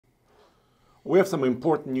We have some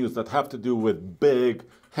important news that have to do with big,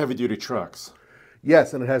 heavy-duty trucks.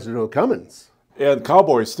 Yes, and it has to do with Cummins. And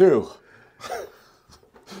cowboys, too.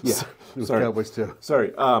 Yeah, with Sorry. Cowboys too.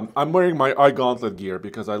 Sorry, I'm wearing my eye gauntlet gear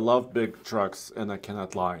because I love big trucks and I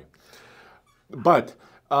cannot lie. But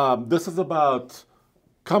this is about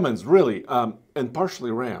Cummins, really, and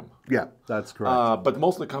partially Ram. Yeah, that's correct. But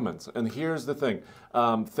mostly Cummins. And here's the thing.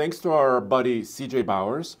 Thanks to our buddy CJ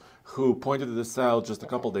Bowers, who pointed this out just a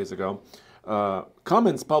couple days ago,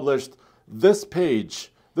 Cummins published this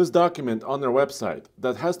page, this document on their website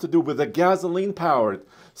that has to do with a gasoline-powered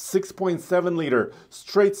 6.7-liter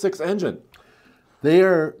straight-six engine. They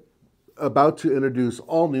are about to introduce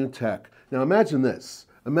all new tech. Now imagine this.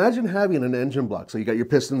 Imagine having an engine block. So you got your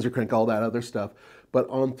pistons, your crank, all that other stuff. But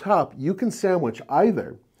on top, you can sandwich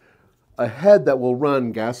either a head that will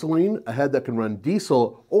run gasoline, a head that can run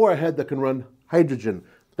diesel, or a head that can run hydrogen.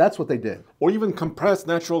 That's what they did. Or even compressed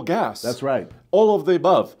natural gas. That's right. All of the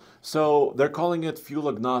above. So they're calling it fuel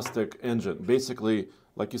agnostic engine. Basically,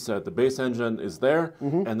 like you said, the base engine is there,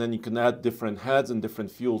 and then you can add different heads and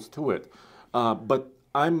different fuels to it. But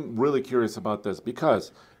I'm really curious about this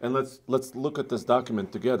because, and let's look at this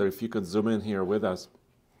document together. If you could zoom in here with us.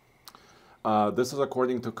 This is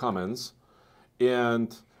according to Cummins,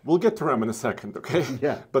 and we'll get to Ram in a second, okay?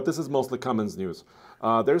 Yeah. But this is mostly Cummins news.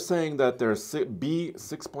 They're saying that their B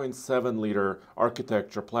 6.7-liter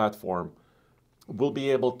architecture platform will be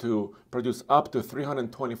able to produce up to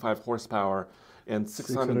 325 horsepower and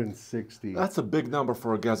 660. That's a big number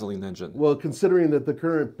for a gasoline engine. Well, considering that the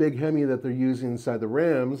current big Hemi that they're using inside the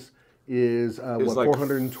Rams is what, like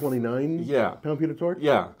 429 pound-feet of torque?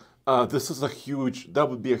 Yeah. This is that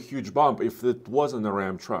would be a huge bump if it wasn't a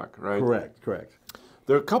Ram truck, right? Correct.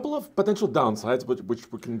 There are a couple of potential downsides,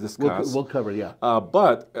 which we can discuss. We'll cover, yeah.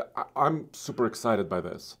 But I'm super excited by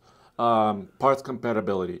this. Parts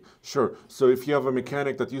compatibility, sure. So if you have a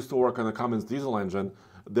mechanic that used to work on a Cummins diesel engine,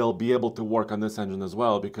 they'll be able to work on this engine as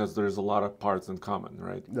well because there's a lot of parts in common,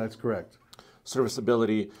 right? That's correct.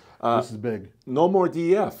 Serviceability. This is big. No more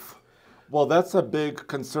DEF. Well, that's a big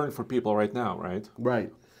concern for people right now, right?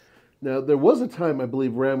 Right. Now, there was a time, I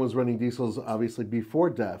believe, Ram was running diesels, obviously, before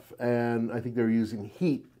DEF, and I think they were using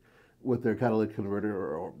heat with their catalytic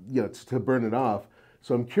converter or to burn it off.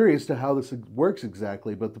 So I'm curious to how this works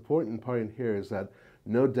exactly, but the point here is that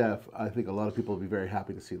no DEF, I think a lot of people will be very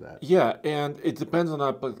happy to see that. Yeah, and it depends on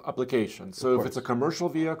application. So if it's a commercial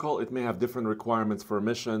vehicle, it may have different requirements for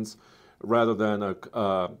emissions rather than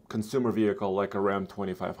a consumer vehicle like a Ram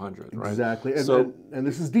 2500, right? Exactly, and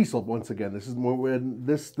this is diesel once again. This is more when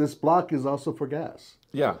this block is also for gas.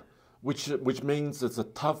 Yeah, which means it's a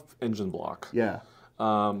tough engine block. Yeah,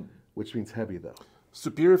 which means heavy though.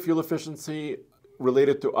 Superior fuel efficiency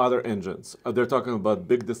related to other engines. They're talking about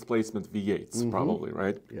big displacement V8s, probably,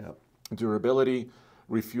 right? Yeah. Durability,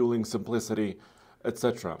 refueling simplicity,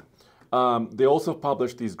 etc. They also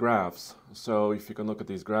published these graphs. So if you can look at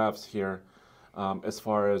these graphs here, as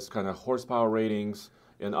far as kind of horsepower ratings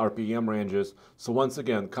and RPM ranges. So once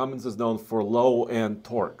again, Cummins is known for low-end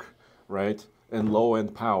torque, right? And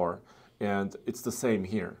low-end power. And it's the same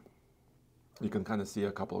here. You can kind of see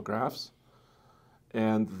a couple of graphs.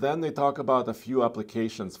 And then they talk about a few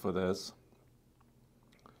applications for this.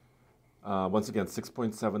 Once again,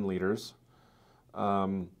 6.7 liters.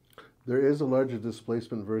 There is a larger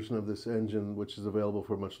displacement version of this engine, which is available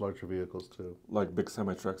for much larger vehicles too. Like big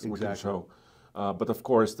semi-trucks, exactly. We can show. But of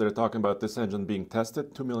course, they're talking about this engine being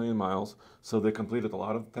tested, 2 million miles. So they completed a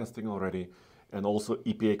lot of testing already, and also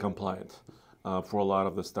EPA compliant for a lot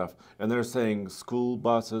of the stuff. And they're saying school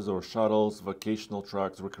buses or shuttles, vocational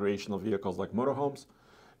trucks, recreational vehicles like motorhomes,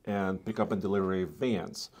 and pickup and delivery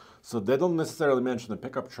vans. So they don't necessarily mention a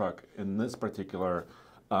pickup truck in this particular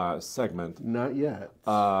segment. Not yet.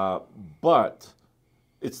 But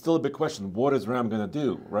it's still a big question. What is Ram going to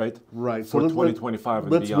do, right? Right. For 2025 and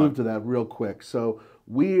beyond. Let's move to that real quick. So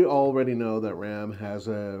we already know that Ram has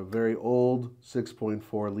a very old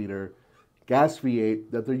 6.4 liter gas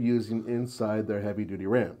V8 that they're using inside their heavy-duty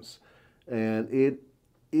Rams. And it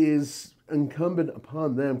is incumbent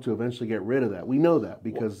upon them to eventually get rid of that. We know that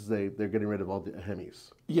because they're getting rid of all the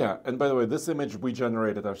Hemis. Yeah, and by the way, this image we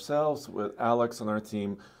generated ourselves with Alex and our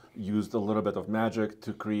team used a little bit of magic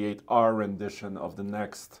to create our rendition of the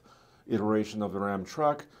next iteration of the Ram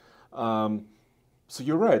truck. So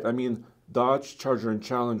you're right. I mean, Dodge, Charger, and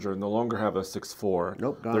Challenger no longer have a 6.4.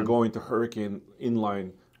 Nope, gone. They're going to Hurricane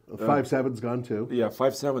inline. 5.7's gone too. Yeah,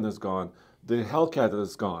 5.7 is gone. The Hellcat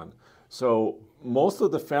is gone. So most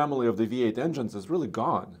of the family of the V8 engines is really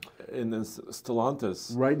gone in this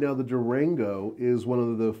Stellantis. Right now, the Durango is one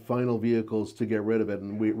of the final vehicles to get rid of it,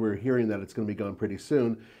 and we're hearing that it's going to be gone pretty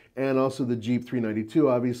soon. And also the Jeep 392,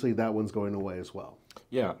 obviously, that one's going away as well.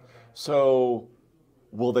 Yeah. So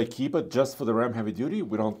will they keep it just for the Ram Heavy Duty?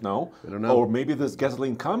 We don't know. We don't know. Or maybe this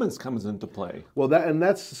gasoline Cummins comes into play. Well,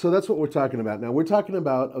 that's what we're talking about. Now, we're talking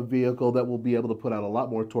about a vehicle that will be able to put out a lot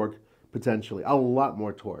more torque, potentially, a lot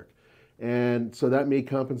more torque. And so that may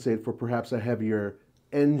compensate for perhaps a heavier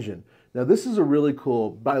engine. Now, this is a really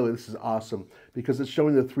cool, by the way, this is awesome because it's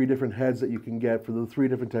showing the 3 different heads that you can get for the 3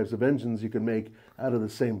 different types of engines you can make out of the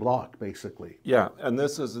same block, basically. Yeah, and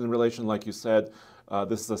this is in relation, like you said,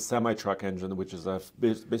 this is a semi-truck engine, which is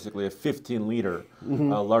basically a 15-liter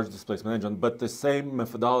large displacement engine, but the same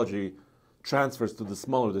methodology transfers to the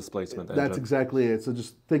smaller displacement engine. That's exactly it. So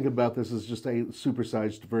just think about this as just a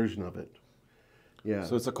supersized version of it. Yeah.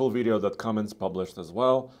 So it's a cool video that Cummins published as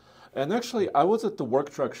well. And actually, I was at the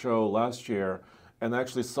Work Truck Show last year and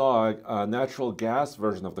actually saw a natural gas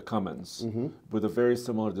version of the Cummins with a very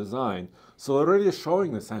similar design. So they're already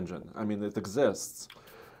showing this engine. I mean, it exists.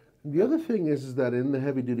 The other thing is that in the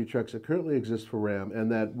heavy-duty trucks that currently exist for Ram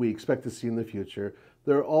and that we expect to see in the future,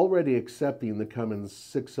 they're already accepting the Cummins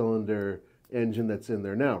 6-cylinder engine that's in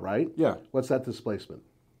there now, right? Yeah. What's that displacement?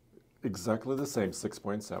 Exactly the same,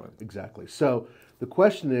 6.7. Exactly. So the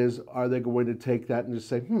question is, are they going to take that and just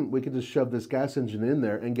say, we can just shove this gas engine in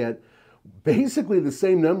there and get basically the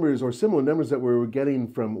same numbers or similar numbers that we were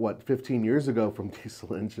getting from, 15 years ago from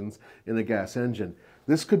diesel engines in a gas engine?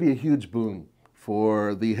 This could be a huge boom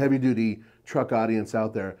for the heavy-duty truck audience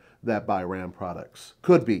out there that buy Ram products.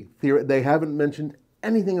 Could be. They haven't mentioned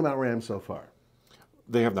anything about Ram so far.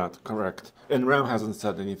 They have not, correct. And Ram hasn't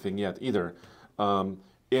said anything yet either.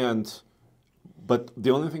 But the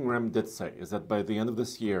only thing Ram did say is that by the end of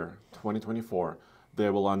this year, 2024, they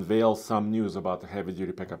will unveil some news about the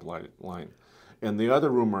heavy-duty pickup line. And the other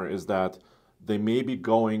rumor is that they may be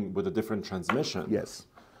going with a different transmission. Yes.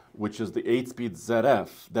 Which is the 8-speed ZF.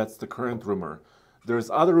 That's the current rumor. There's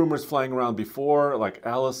other rumors flying around before, like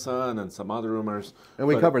Allison and some other rumors. And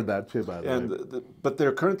we covered that too, by the way. But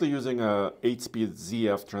they're currently using a 8-speed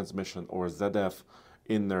ZF transmission or ZF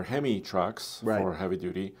in their Hemi trucks for heavy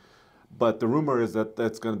duty. But the rumor is that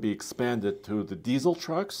that's going to be expanded to the diesel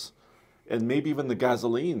trucks and maybe even the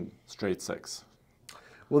gasoline straight six.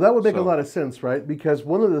 Well, that would make a lot of sense, right? Because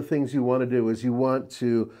one of the things you want to do is you want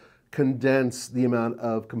to condense the amount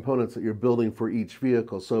of components that you're building for each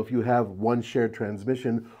vehicle. So if you have one shared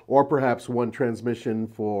transmission or perhaps one transmission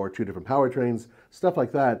for 2 different powertrains, stuff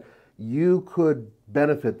like that, you could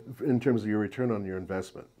benefit in terms of your return on your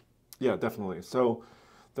investment. Yeah, definitely. So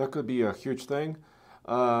that could be a huge thing.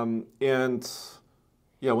 And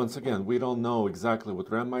yeah, once again, we don't know exactly what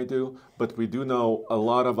Ram might do, but we do know a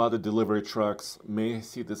lot of other delivery trucks may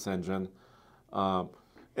see this engine. And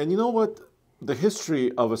you know what? The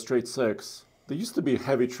history of a straight six, there used to be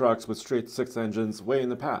heavy trucks with straight six engines way in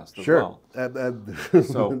the past as well.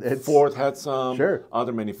 So Ford had some,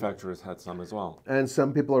 other manufacturers had some as well. And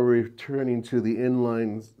some people are returning to the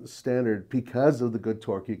inline standard because of the good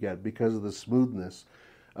torque you get, because of the smoothness.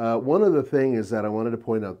 One other thing is that I wanted to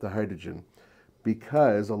point out the hydrogen,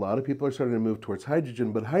 because a lot of people are starting to move towards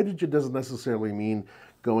hydrogen, but hydrogen doesn't necessarily mean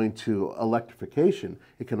going to electrification.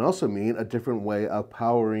 It can also mean a different way of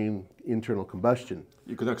powering internal combustion.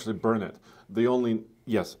 You can actually burn it.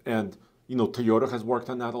 And you know, Toyota has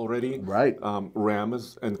worked on that already. Right.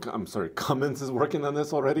 Cummins is working on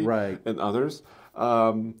this already. Right. And others.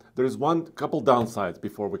 There's couple downsides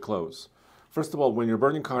before we close. First of all, when you're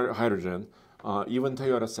burning hydrogen, even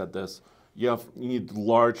Toyota said this, you need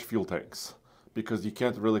large fuel tanks because you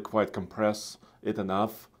can't really quite compress it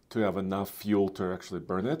enough to have enough fuel to actually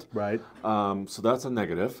burn it. Right. So that's a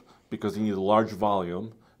negative because you need a large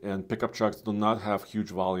volume, and pickup trucks do not have huge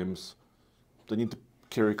volumes. They need to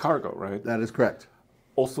carry cargo, right? That is correct.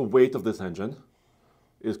 Also, weight of this engine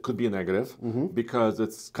could be a negative because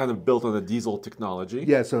it's kind of built on a diesel technology.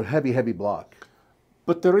 Yeah, so heavy block.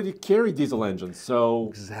 But they already carry diesel engines, so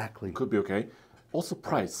exactly could be okay. Also,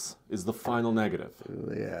 price is the final negative.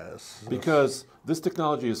 Yes. Because this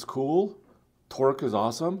technology is cool, torque is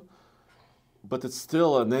awesome, but it's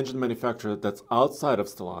still an engine manufacturer that's outside of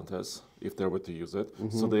Stellantis, if they were to use it.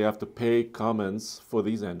 So they have to pay Cummins for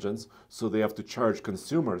these engines, so they have to charge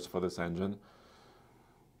consumers for this engine.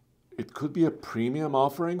 It could be a premium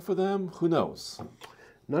offering for them, who knows?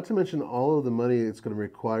 Not to mention all of the money it's going to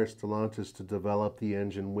require Stellantis to develop the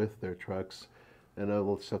engine with their trucks and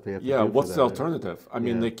all the stuff they have to do. Yeah, what's the alternative? I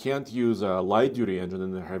mean, they can't use a light-duty engine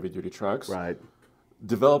in their heavy-duty trucks. Right.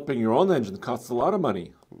 developing your own engine costs a lot of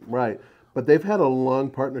money. Right. But they've had a long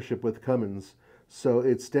partnership with Cummins, so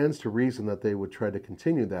it stands to reason that they would try to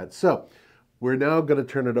continue that. So we're now going to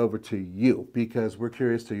turn it over to you because we're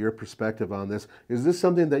curious to your perspective on this. Is this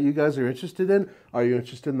something that you guys are interested in? Are you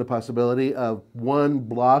interested in the possibility of one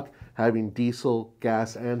block having diesel,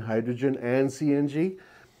 gas, and hydrogen and CNG?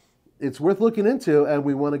 It's worth looking into, and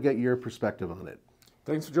we want to get your perspective on it.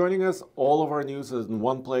 Thanks for joining us. All of our news is in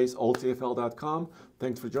one place, alltfl.com.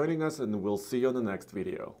 Thanks for joining us, and we'll see you on the next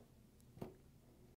video.